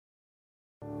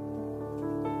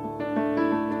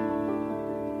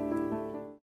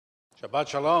Shabbat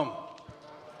Shalom.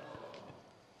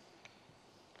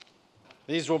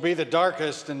 These will be the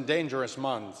darkest and dangerous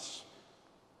months.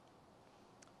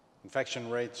 Infection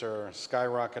rates are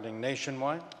skyrocketing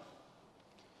nationwide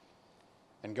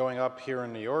and going up here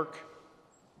in New York.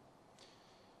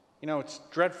 You know, it's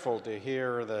dreadful to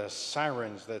hear the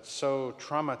sirens that so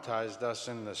traumatized us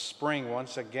in the spring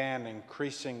once again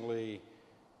increasingly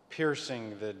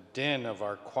piercing the din of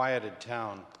our quieted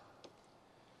town.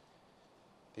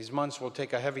 These months will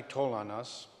take a heavy toll on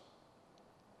us,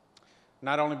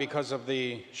 not only because of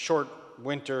the short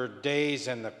winter days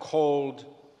and the cold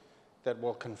that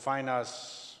will confine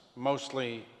us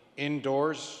mostly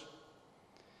indoors,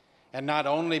 and not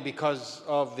only because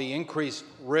of the increased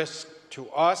risk to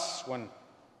us when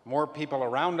more people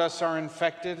around us are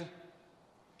infected,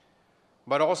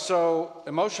 but also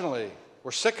emotionally.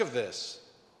 We're sick of this.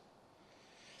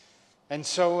 And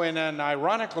so in an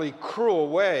ironically cruel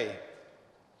way,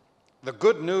 the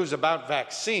good news about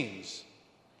vaccines,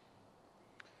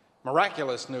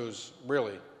 miraculous news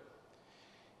really,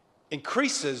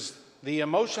 increases the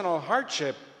emotional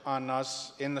hardship on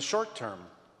us in the short term.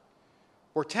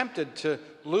 We're tempted to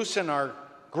loosen our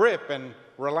grip and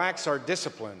relax our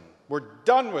discipline. We're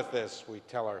done with this, we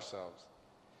tell ourselves.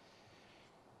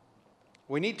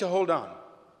 We need to hold on.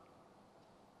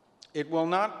 It will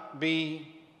not be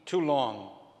too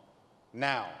long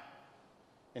now.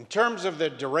 In terms of the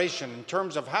duration, in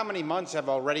terms of how many months have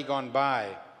already gone by,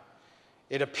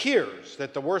 it appears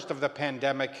that the worst of the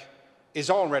pandemic is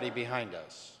already behind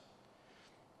us.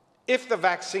 If the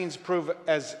vaccines prove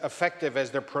as effective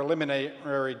as their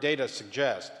preliminary data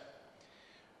suggest,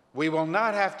 we will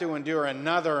not have to endure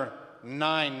another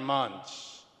 9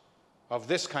 months of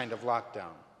this kind of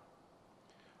lockdown.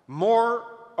 More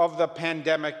of the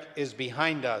pandemic is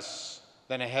behind us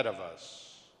than ahead of us.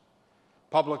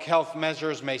 Public health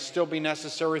measures may still be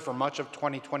necessary for much of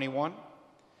 2021,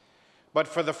 but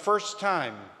for the first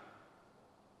time,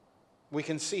 we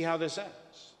can see how this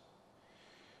ends.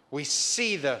 We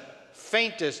see the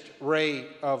faintest ray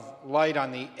of light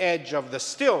on the edge of the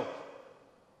still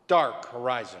dark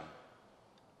horizon.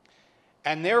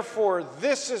 And therefore,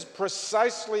 this is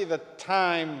precisely the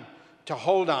time to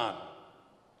hold on,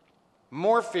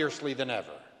 more fiercely than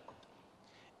ever.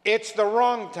 It's the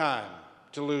wrong time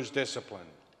to lose discipline.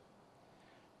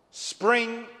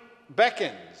 Spring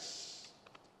beckons,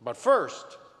 but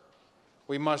first,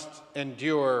 we must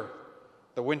endure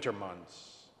the winter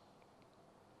months.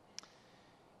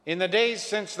 In the days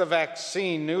since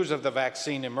the news of the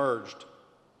vaccine emerged,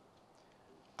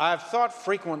 I've thought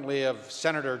frequently of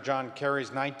Senator John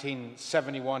Kerry's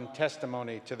 1971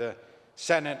 testimony to the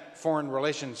Senate Foreign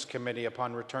Relations Committee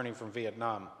upon returning from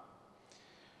Vietnam.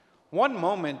 One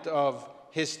moment of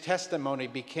his testimony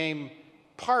became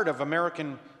part of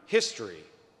American history.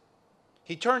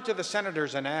 He turned to the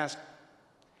senators and asked,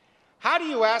 "How do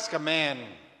you ask a man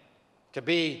to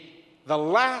be the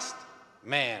last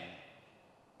man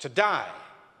to die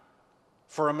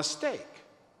for a mistake?"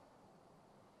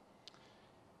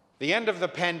 The end of the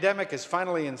pandemic is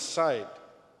finally in sight.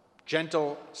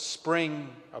 Gentle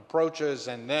spring approaches,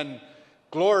 and then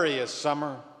glorious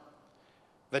summer.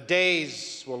 The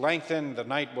days will lengthen, the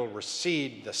night will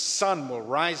recede, the sun will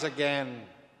rise again.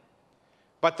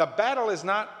 But the battle is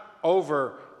not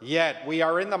over yet. We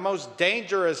are in the most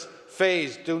dangerous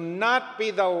phase. Do not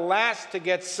be the last to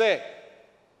get sick,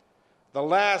 the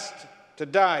last to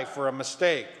die for a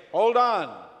mistake. Hold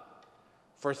on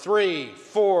for 3,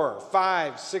 4,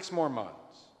 5, 6 more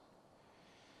months.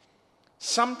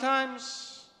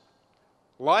 Sometimes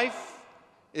life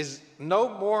is no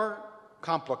more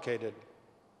complicated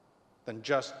than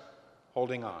just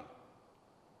holding on.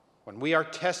 When we are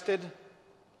tested,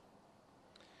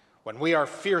 when we are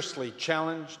fiercely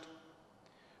challenged,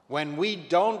 when we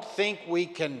don't think we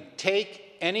can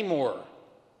take any more,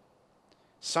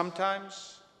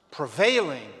 sometimes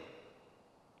prevailing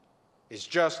is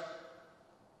just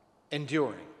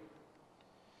enduring.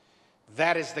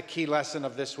 That is the key lesson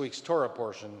of this week's Torah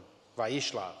portion,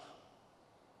 Vayishlach.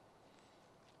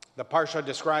 The Parsha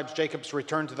describes Jacob's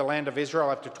return to the land of Israel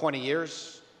after 20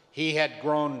 years. He had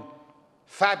grown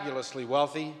fabulously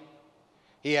wealthy.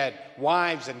 He had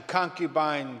wives and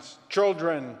concubines,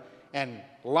 children and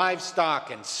livestock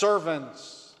and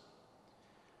servants.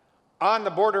 On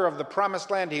the border of the Promised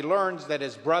Land, he learns that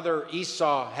his brother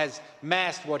Esau has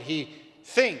massed what he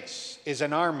thinks is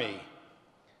an army.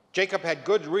 Jacob had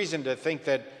good reason to think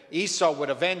that Esau would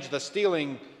avenge the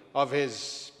stealing of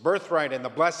his birthright and the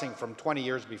blessing from 20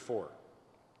 years before.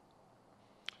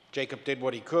 Jacob did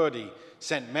what he could. He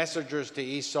sent messengers to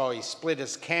Esau. He split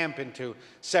his camp into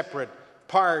separate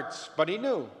parts, but he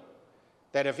knew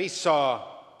that if Esau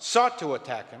sought to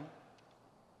attack him,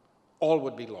 all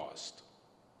would be lost.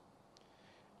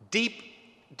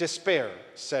 Deep despair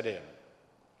set in.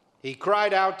 He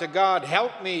cried out to God,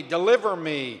 "Help me, deliver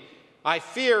me. I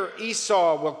fear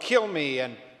Esau will kill me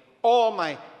and all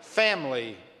my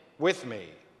family with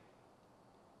me."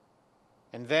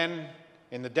 And then,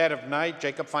 in the dead of night,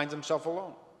 Jacob finds himself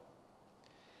alone.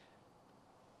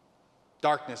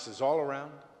 Darkness is all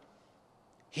around.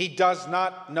 He does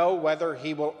not know whether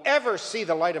he will ever see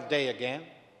the light of day again.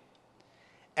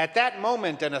 At that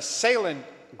moment, an assailant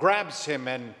grabs him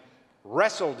and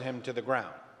wrestled him to the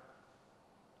ground.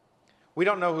 We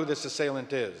don't know who this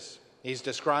assailant is. He's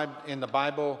described in the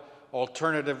Bible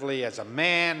alternatively as a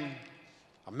man,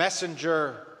 a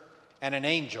messenger, and an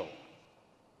angel.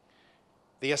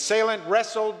 The assailant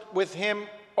wrestled with him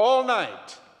all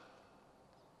night,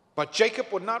 but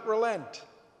Jacob would not relent.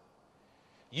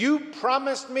 "You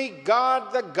promised me,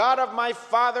 God, the God of my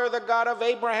father, the God of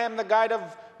Abraham, the God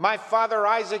of my father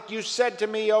Isaac, you said to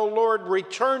me, O Lord,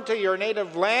 return to your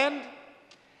native land,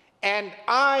 and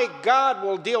I, God,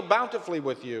 will deal bountifully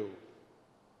with you."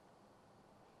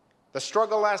 The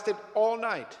struggle lasted all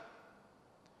night.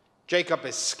 Jacob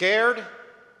is scared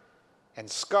and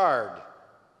scarred.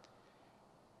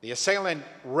 The assailant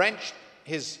wrenched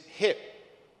his hip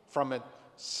from its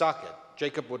socket.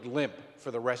 Jacob would limp for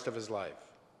the rest of his life.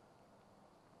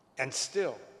 And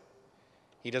still,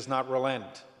 he does not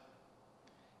relent.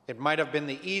 It might have been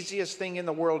the easiest thing in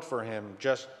the world for him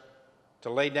just to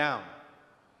lay down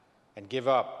and give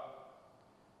up.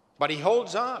 But he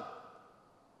holds on,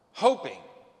 hoping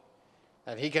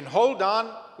that he can hold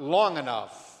on long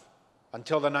enough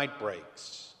until the night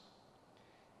breaks.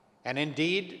 And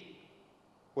indeed,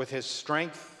 with his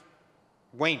strength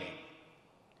waning,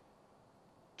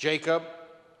 Jacob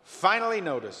finally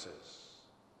notices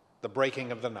the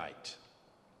breaking of the night.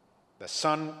 The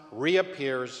sun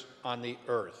reappears on the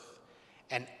earth.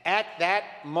 And at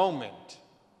that moment,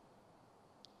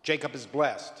 Jacob is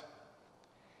blessed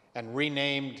and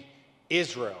renamed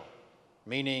Israel,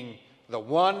 meaning the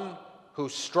one who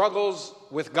struggles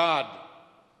with God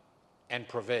and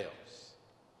prevails.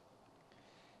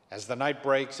 As the night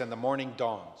breaks and the morning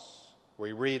dawns,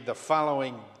 we read the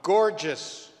following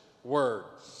gorgeous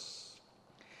words.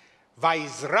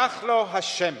 Vayizrach lo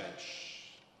hashemesh.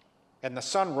 And the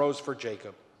sun rose for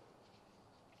Jacob.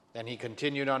 Then he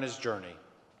continued on his journey,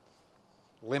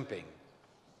 limping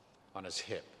on his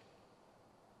hip.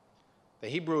 The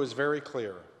Hebrew is very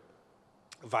clear.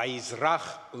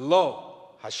 Vayizrach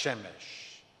lo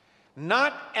hashemesh.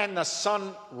 Not "and the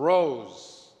sun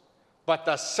rose," but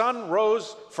the sun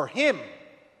rose for him.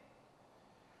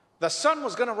 The sun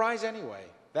was going to rise anyway.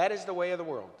 That is the way of the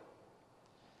world.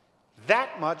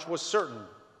 That much was certain,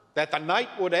 that the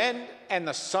night would end and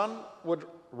the sun would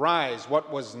rise. What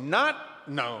was not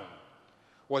known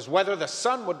was whether the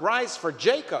sun would rise for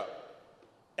Jacob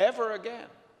ever again.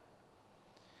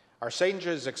 Our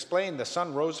sages explain the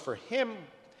sun rose for him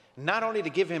not only to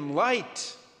give him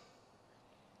light,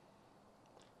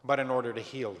 but in order to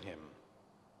heal him.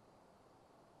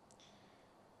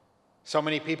 So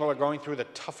many people are going through the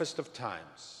toughest of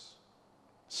times.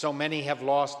 So many have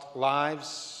lost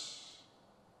lives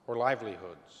or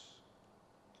livelihoods.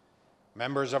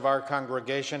 Members of our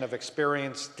congregation have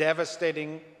experienced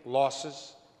devastating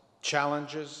losses,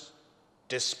 challenges,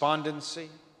 despondency,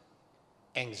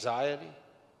 anxiety.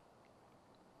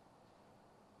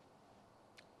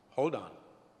 Hold on.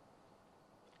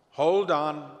 Hold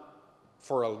on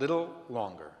for a little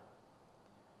longer.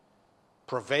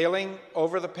 Prevailing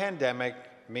over the pandemic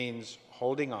means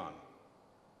holding on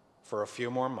for a few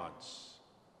more months.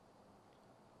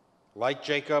 Like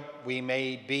Jacob, we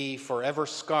may be forever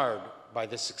scarred by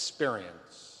this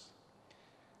experience.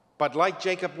 But like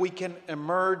Jacob, we can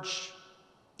emerge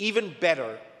even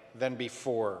better than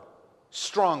before,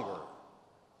 stronger,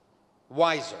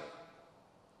 wiser,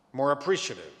 more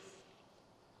appreciative,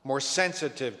 more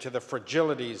sensitive to the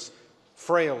fragilities,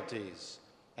 frailties,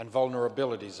 and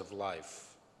vulnerabilities of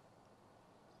life.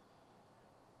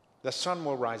 The sun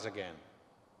will rise again.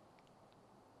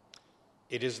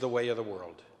 It is the way of the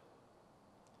world.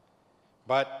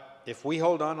 But if we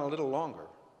hold on a little longer,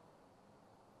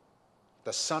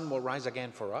 the sun will rise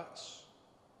again for us.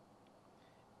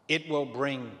 It will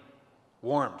bring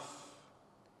warmth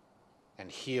and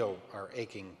heal our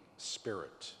aching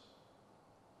spirit.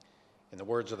 In the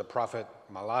words of the prophet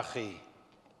Malachi,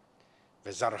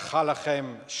 "V'zarcha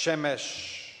lachem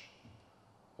shemesh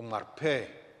umarpeh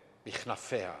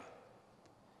bichnafea,"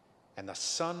 and the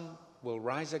sun will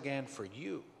rise again for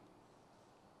you,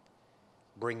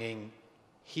 bringing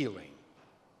healing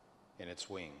in its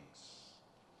wings.